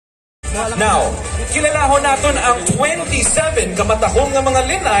Now, kilalahon naton ang 27 kamatahong nga mga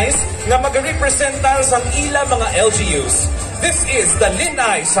Lin-ays nga mag-representar sang ila mga LGUs. This is the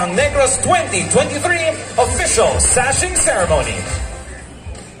Lin-ay sang Negros 2023 official sashing ceremony.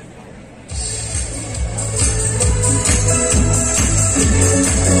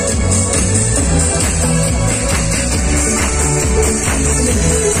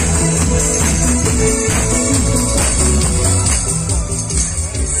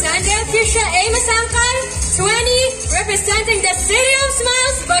 Representing the City of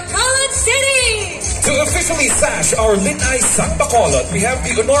Smiles, Bacolod City! To officially sash our Lin-ay sang Bacolod, we have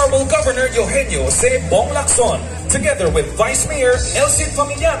the Honorable Governor Eugenio C. Bong Lacson, together with Vice Mayor Elcid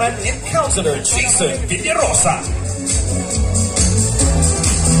Familianan and Councilor Jason Villarosa.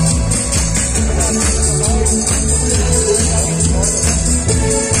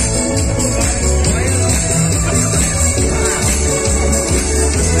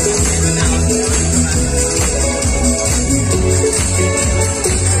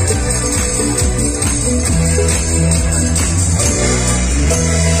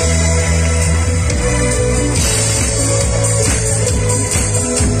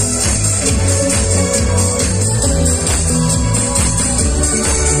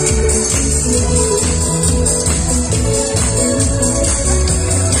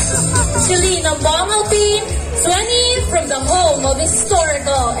 From the home of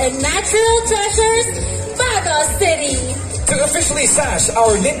historical and natural treasures, Bago City. To officially sash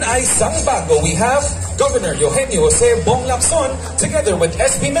our Lin-ay sang Bago, we have Governor Eugenio Jose Bong Lacson, together with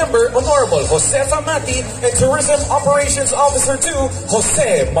SB member Honorable Josefa Mati and Tourism Operations Officer 2,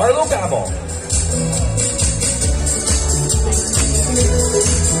 Jose Marlo Gamo.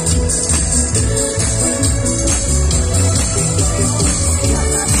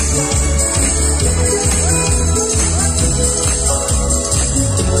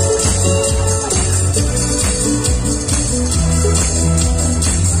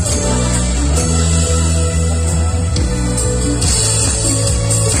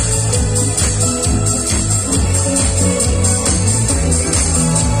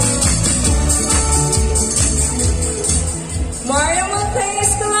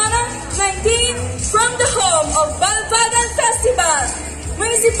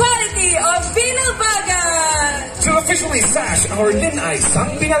 Municipality of Binalbagan. To officially sash our Lin-ay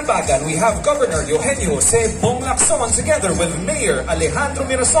sang Binalbagan, we have Governor Eugenio C. Bong Lacson, together with Mayor Alejandro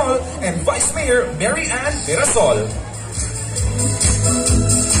Mirasol and Vice Mayor Mary Ann Mirasol.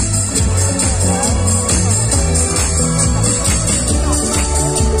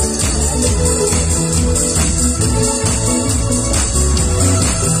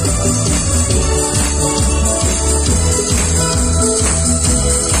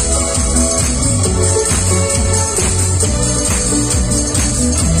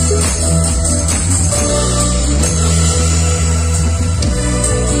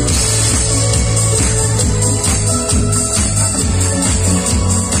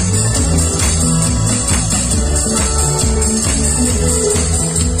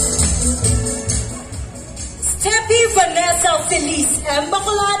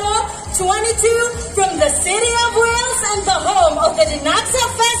 Bacolado, 22 from the City of Wales and the home of the Dinaksa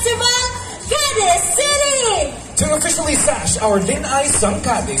Festival, Cadiz City! To officially sash our Lin-ay sang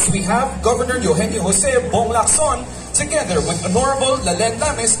Cadiz, we have Governor Eugenio Jose Bong Lacson, together with Honorable Lalen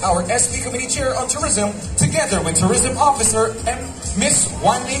Lames, our SB Committee Chair on Tourism, together with Tourism Officer Miss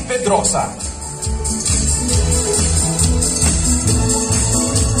Juanly Pedrosa.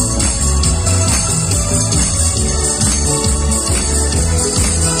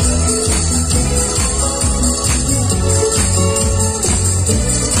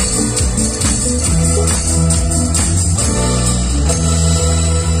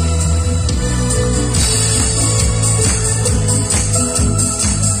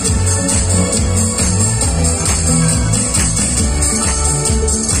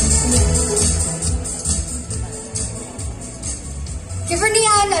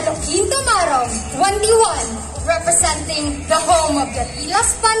 Representing the home of the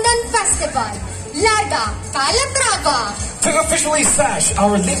Pilas Pandan Festival, Larga, Calatrava. To officially sash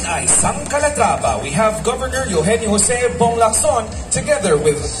our Lin-ay sang Calatrava, we have Governor Eugenio Jose Bong Lacson, together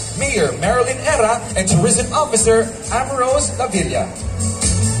with Mayor Marilyn Era and Tourism Officer Amorose Lavilla.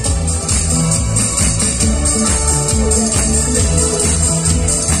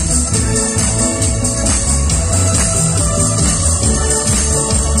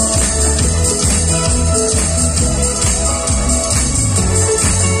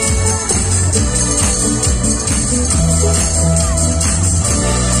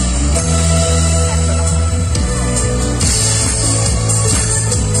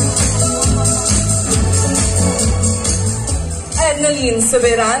 Annalyn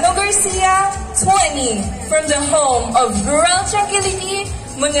Soberano Garcia, 20, from the home of Rural Tranquility,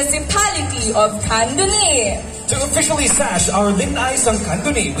 Municipality of Candoni. To officially sash our Lin-ay sang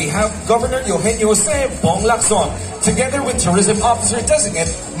Candoni, we have Governor Eugenio Jose Bong Lacson, together with Tourism Officer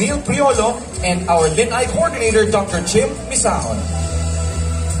Designate Neil Priolo and our Lin-ay Coordinator Dr. Jim Misahon.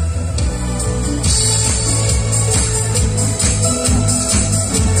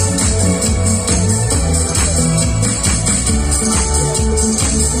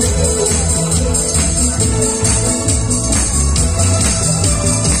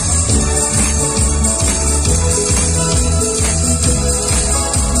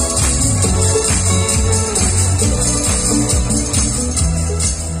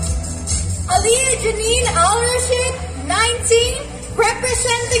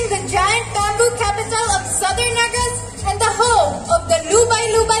 Representing the giant bamboo capital of Southern Negros and the home of the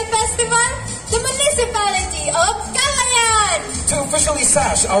Lubay-Lubay Festival, the municipality of Calayan. To officially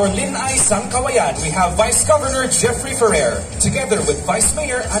sash our Lin-ay sang Kawayan, we have Vice Governor Jeffrey Ferrer, together with Vice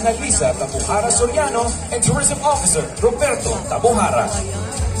Mayor Annalisa Tabuhara Soriano and Tourism Officer Roberto Tabuhara.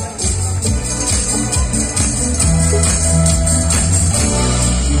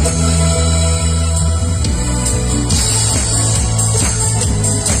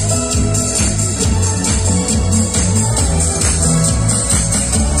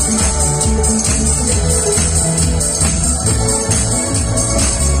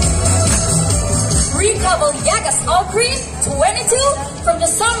 Green 22 from the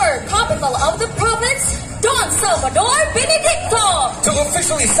summer capital of the province, Don Salvador Benedicto. To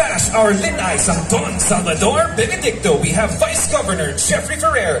officially sash our Lin-ay sang Don Salvador Benedicto, we have Vice Governor Jeffrey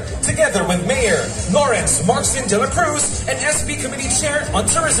Ferrer, together with Mayor Lawrence Marcin de la Cruz and SB Committee Chair on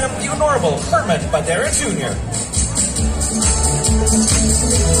Tourism, the Honorable Herman Badera Jr.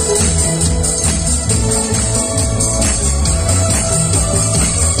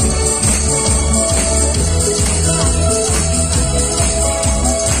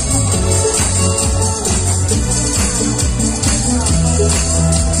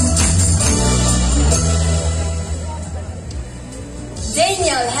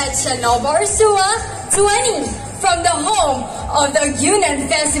 Novarsua 20 from the home of the Yunan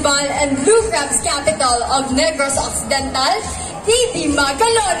Festival and Blue Crab's capital of Negros Occidental, Ibi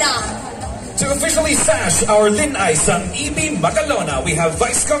Magalona. To officially sash our Lin-ay sang Ibi Magalona, we have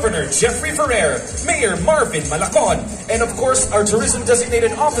Vice Governor Jeffrey Ferrer, Mayor Marvin Malacon, and of course our Tourism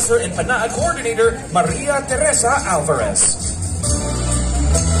Designated Officer and Panaad Coordinator Maria Teresa Alvarez.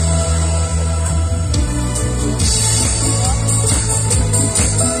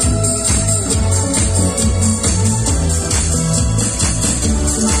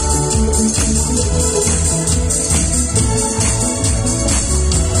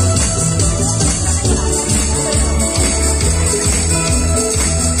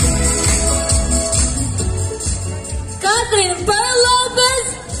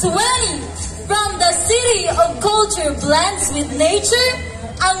 Culture blends with nature,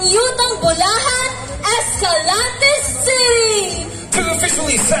 ang Yutang Bulahan, Escalante City. To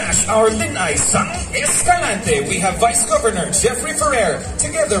officially sash our Lin-ay sang Escalante, we have Vice Governor Jeffrey Ferrer,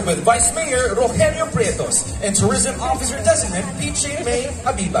 together with Vice Mayor Rogelio Prietos and Tourism Officer Designate PJ May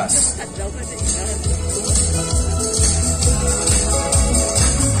Abibas.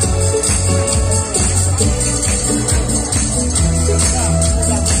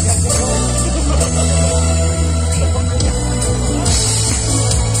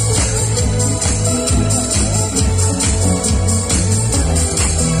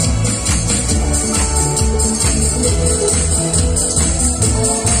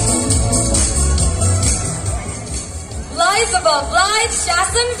 Above lights,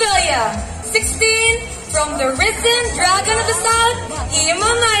 Shastan Villa. 16 from the Risen Dragon of the South,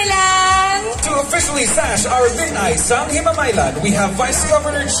 Himamaylan. To officially sash our Lin-ay sang Himamaylan, we have Vice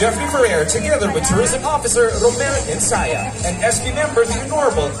Governor Jeffrey Ferrer, together with Tourism Officer Romero Insaya and SB member the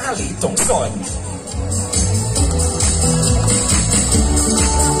Honorable Ali Tongson.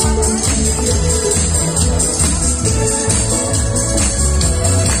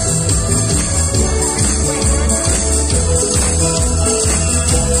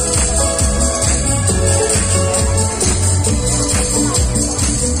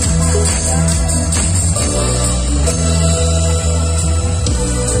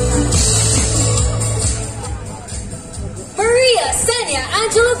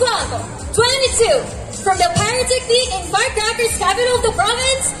 Angelo Guapo, 22, from the Pyrotechnic and Firecrackers capital of the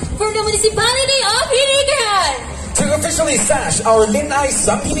province, from the municipality of Hinigan. To officially sash our Lin-ay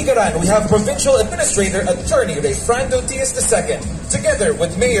Sangguniang, we have Provincial Administrator Attorney Rayfrando Diaz II, together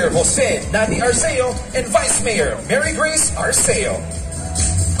with Mayor Jose Nadi Arceo and Vice Mayor Mary Grace Arceo.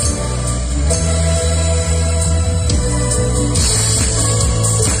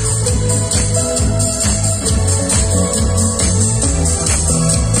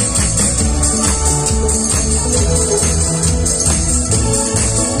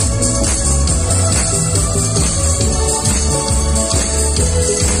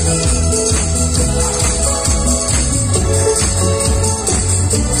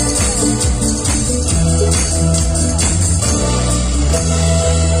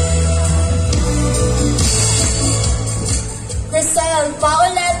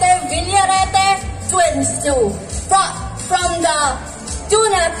 From the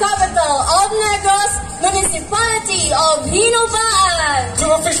tuna capital of Negros, municipality of Hinobaan.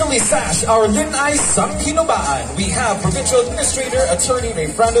 To officially sash our Lin-ay Sangguniang, we have Provincial Administrator Attorney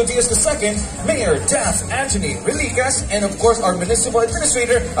Rayfrando Diaz II, Mayor Daph Anthony Relicas, and of course our Municipal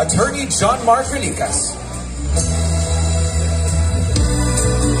Administrator Attorney John Mark Relicas.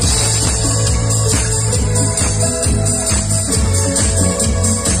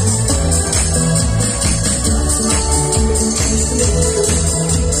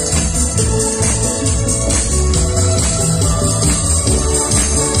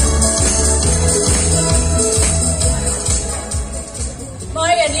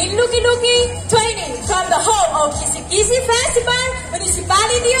 Luki-Luki training from the home of Kisi-Kisi Festival,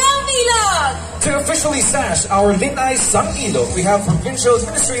 Municipality of Ilog. To officially sash our Lin-ay Sangguniang, we have Provincial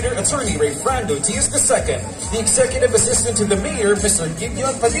Administrator Attorney Rayfrando Diaz II, the Executive Assistant to the Mayor, Mr.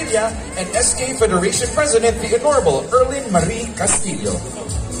 Gideon Padilla, and SK Federation President, the Honorable Erlyn Marie Castillo.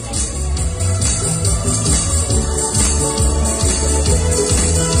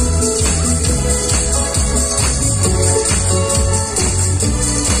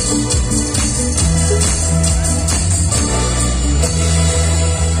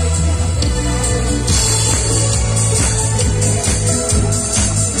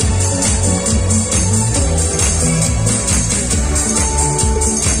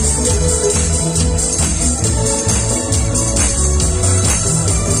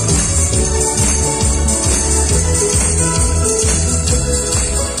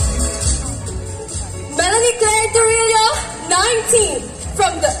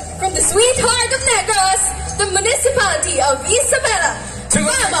 From the sweetheart of Negros, the municipality of Isabela.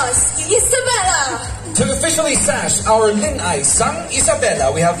 Vamos, Isabela! To officially sash our Lin-ay Sang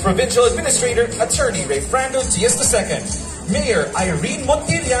Isabela, we have Provincial Administrator Attorney Rayfrando Diaz II, Mayor Irene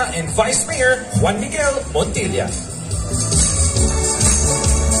Montilla, and Vice Mayor Juan Miguel Montilla.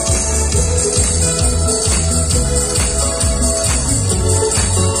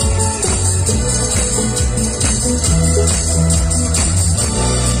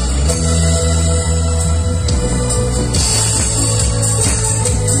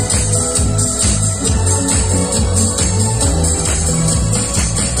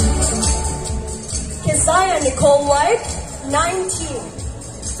 Nicole White, 19,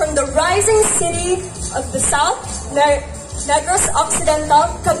 from the rising city of the south, Negros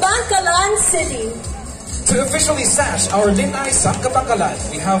Occidental, Kabangkalan City. To officially sash our Lin-ay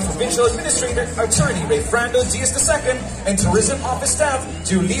Kabangkalan, we have Provincial Administrator Attorney Rayfrando Diaz II and Tourism Office Staff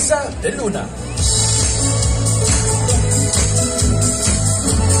Julissa De Luna.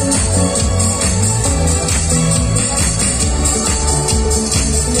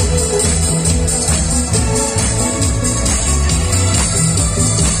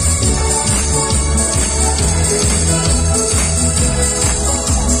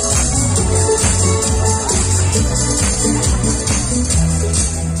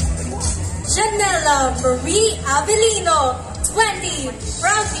 Marie Avelino, 20,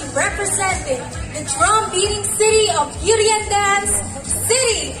 proudly representing the drum-beating city of beauty and dance,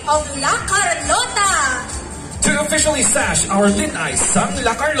 city of La Carlota. To officially sash our Lin-ay Sang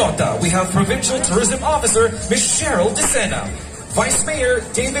La Carlota, we have Provincial Tourism Officer Ms. Cheryl Decena, Vice Mayor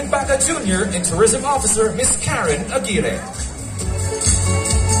David Baca Jr., and Tourism Officer Ms. Karen Aguirre.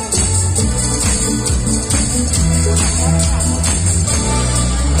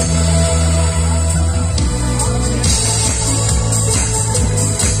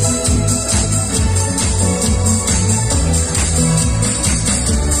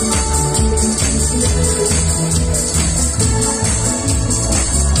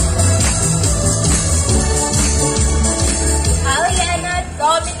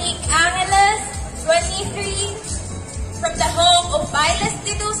 From the home of Bailes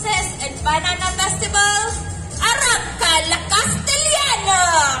de Luces and Banana Festival, Arab ka la Castellana!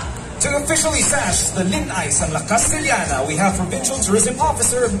 To officially sash the Lin-ay San La Castellana, we have Provincial Tourism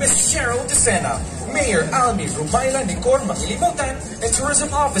Officer Ms. Cheryl Decena, Mayor Almi Rumayla Nicor Mangilimutan, and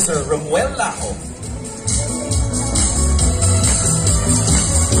Tourism Officer Romuel Lajo.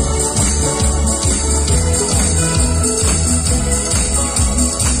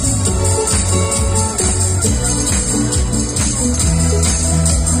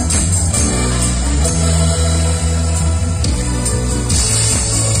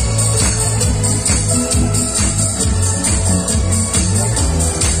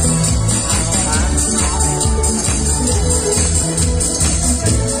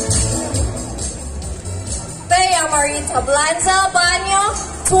 Tablanza Banyo,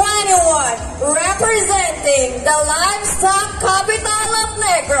 21, representing the livestock capital of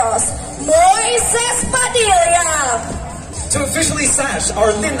Negros, Moises Padilla. To officially sash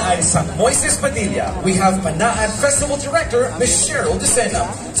our Lin-ay San Moises Padilla, we have Panaad Festival Director Ms. Cheryl Decena,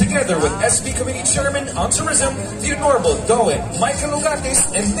 together with SB Committee Chairman on Tourism, the Honorable Doen Michael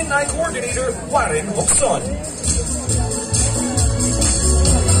Ugatis, and Lin-ay Coordinator Warren Hoxon.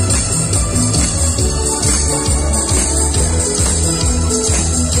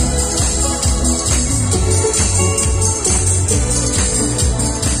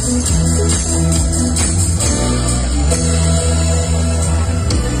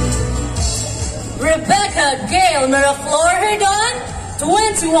 Gail Miraflor Herdon,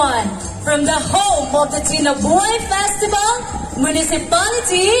 21, from the home of the Tinabuhay Festival,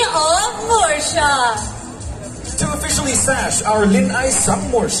 Municipality of Morsha. To officially sash our Lin-ay San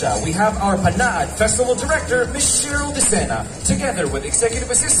Morsha, we have our Panaad Festival Director, Ms. Cheryl Decena, together with Executive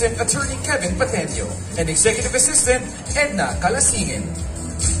Assistant Attorney Kevin Patenio and Executive Assistant Edna Calasingin.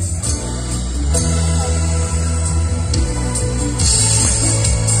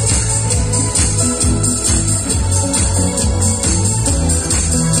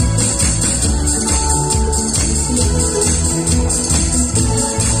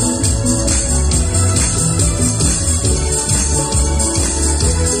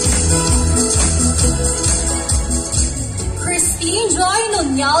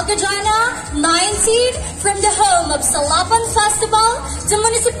 Gajana, 19, from the home of Salapan Festival, the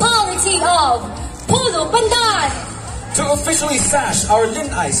municipality of Pulo Pandan. To officially sash our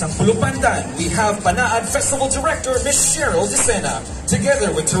Lin-ay San Pulo Pandan, we have Panaad Festival Director Ms. Cheryl Decena,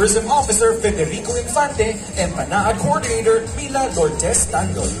 together with Tourism Officer Federico Infante and Panaad Coordinator Mila Lourdes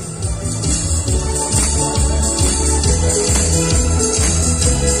Tandol.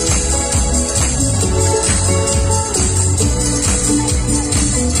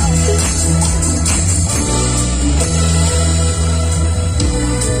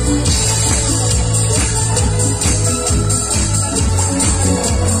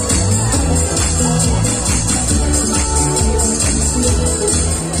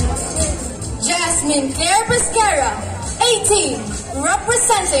 Claire Pesquera, 18,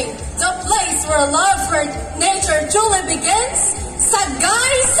 representing the place where love for nature truly begins,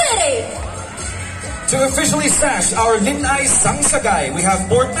 Sagay City. To officially sash our Lin-ay Sang Sagay, we have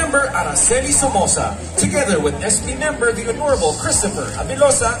Board Member Araceli Somoza, together with SP Member the Honorable Christopher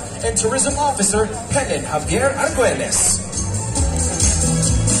Abilosa and Tourism Officer Helen Javier Arguelles.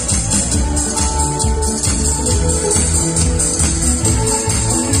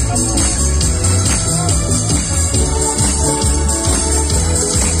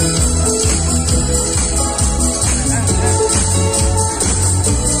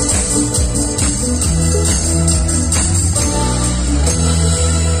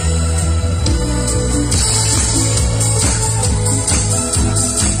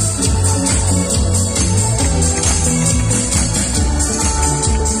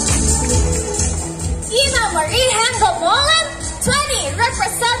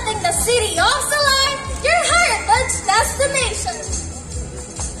 Representing the city of Salay, your heritage destination.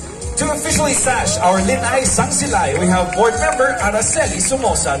 To officially sash our Lin-ay Sang Silay, we have Board Member Araceli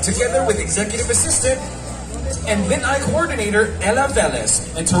Somoza, together with Executive Assistant and Lin-ay Coordinator Ella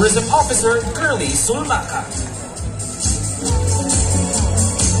Velez and Tourism Officer Curly Sulmaka.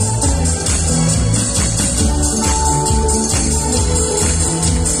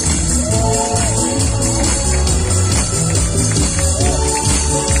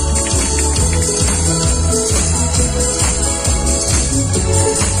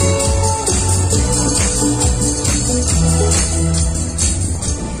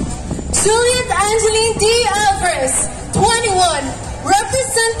 Juliet Angeline D. Alvarez, 21,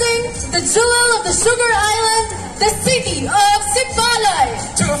 representing the jewel of the Sugar Island, the city of Sipalay.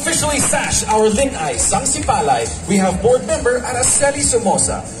 To officially sash our Lin-ay sang Sipalay, we have board member Araceli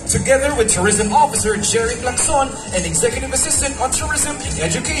Somoza, together with Tourism Officer Jerry Lacson and Executive Assistant on Tourism and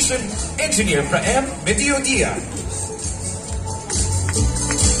Education, Engineer Praem Mediodia.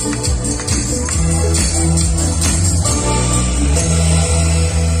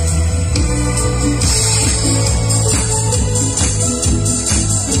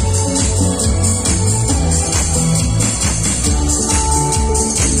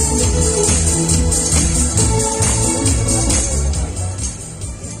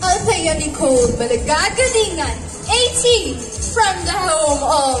 Nicole Malagagalingan, 18, from the home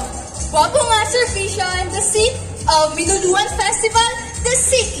of Wabunga Servicio and the seat of Minuluan Festival, the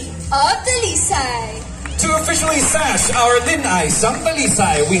city of Dalisay. To officially sash our Lin-ay sang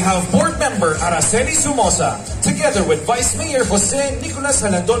Dalisay, we have board member Araceli Somoza, together with Vice Mayor Jose Nicolas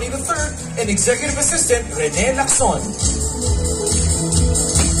Halandoni III and Executive Assistant Rene Lacson.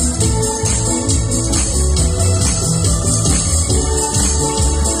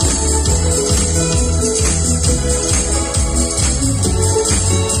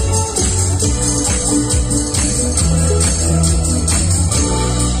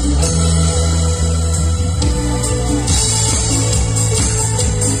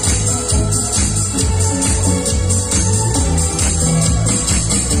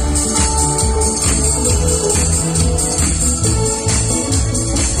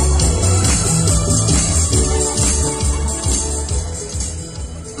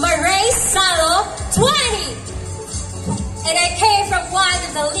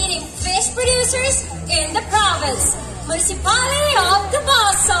 The leading fish producers in the province, Municipality of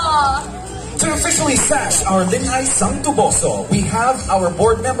Tuboso. To officially sash our Lin-ay sang Tuboso, we have our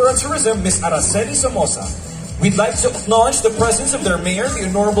board member on tourism, Ms. Araceli Somoza. We'd like to acknowledge the presence of their mayor, the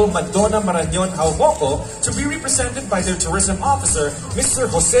Honorable Madonna Marañon Hauboco, to be represented by their tourism officer,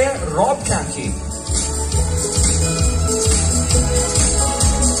 Mr. Jose Rob Canqui.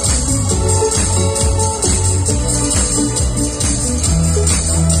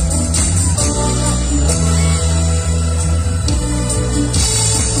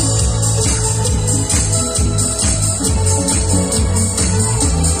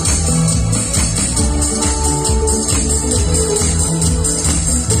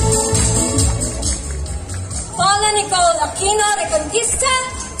 Reconquista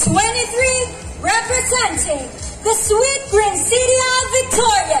 23, representing the sweet green city of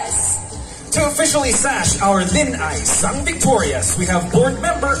Victorias. To officially sash our Lin-ay sang Victorias, we have board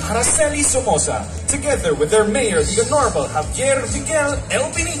member Araceli Somoza, together with their mayor, the Honorable Javier Miguel El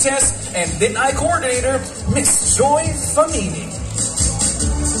Benitez, and Lin-ay coordinator, Miss Joy Famini.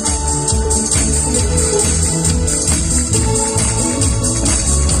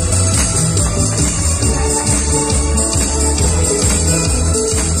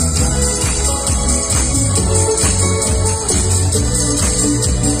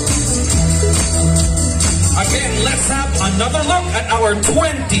 Let's have another look at our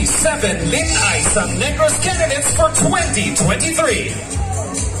 27 Lin-ay sang Negros candidates for 2023.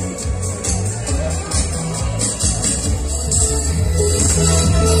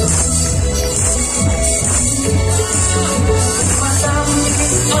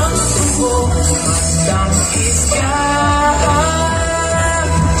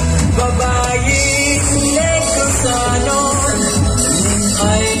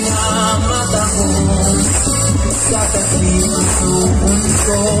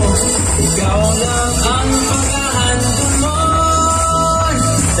 Ikaw lang ang paghahandumon,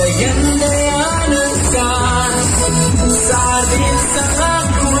 dayan-dayanan ka sa atin sa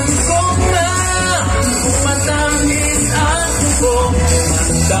akong kong na matamis ang tubo,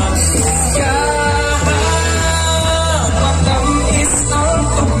 matamis ka, matamis ang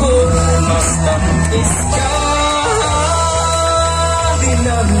tubo, matamis ka,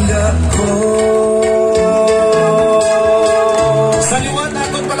 binangga ko. Saliwan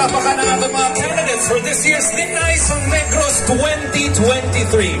natin palapakan ang ating mga candidates for this year's Lin-ay sang Negros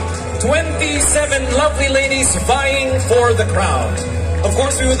 2023. 27 lovely ladies vying for the crown. Of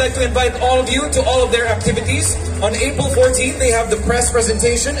course, we would like to invite all of you to all of their activities. On April 14, they have the press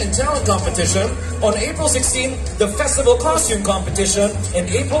presentation and talent competition. On April 16, the festival costume competition. And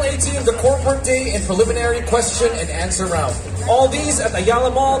April 18, the corporate day and preliminary question and answer round. All these at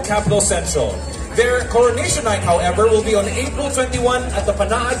Ayala Mall, Capital Central. Their coronation night, however, will be on April 21 at the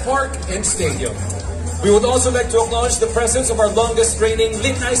Panaad Park and Stadium. We would also like to acknowledge the presence of our longest reigning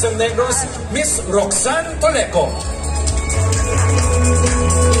Lin-ay sang Negros, Miss Roxanne Toleco.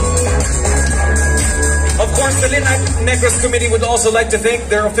 Of course, The Lin-ay Negros Committee would also like to thank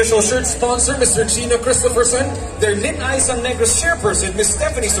their official shirt sponsor, Mr. Gino Christopherson, their Lin-ay San Negros chairperson, Ms.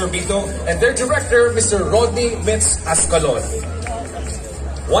 Stephanie Sorbito, and their director, Mr. Rodney Mitz Ascalon.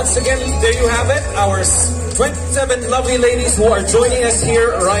 Once again, there you have it, our 27 lovely ladies who are joining us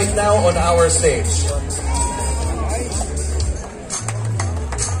here right now on our stage.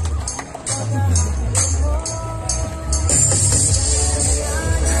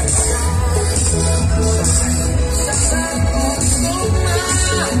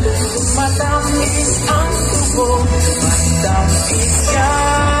 Matamis ang tubo, matamis ka.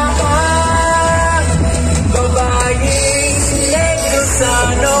 Babaeng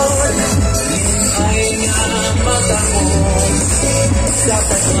Negrosano, ay nga mata mo. Sa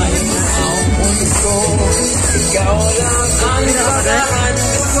pagmay mo ang mundo, ikaw lang ang nakaraan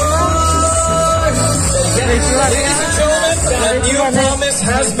ko. Ladies and gentlemen, a new promise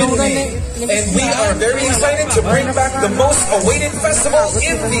has been made, and we are very excited to bring back the most awaited festival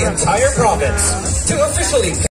in the entire province to officially